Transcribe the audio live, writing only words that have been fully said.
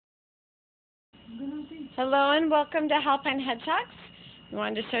Hello and welcome to Alpine Hedgehogs. We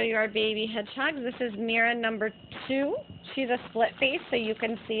wanted to show you our baby hedgehogs. This is Meera number 2. She's a split face, so you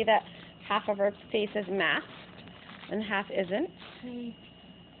can see that half of her face is masked and half isn't.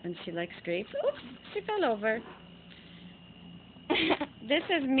 And she likes grapes. Oops, she fell over. This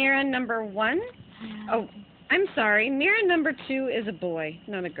is Meera number 1. Oh, I'm sorry. Meera number 2 is a boy,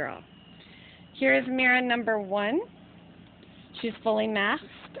 not a girl. Here is Meera number 1. She's fully masked,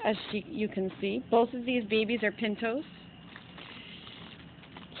 as you can see. Both of these babies are pintos.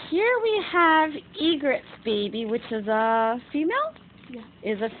 Here we have Ygrette's baby, which is a female? Yeah.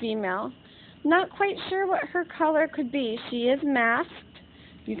 Is a female. Not quite sure what her color could be. She is masked.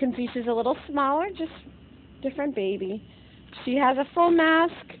 You can see she's a little smaller, just different baby. She has a full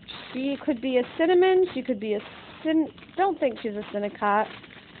mask. She could be a cinnamon. She could be a don't think she's a cinnacot.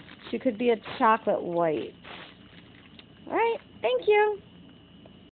 She could be a chocolate white. All right. Thank you.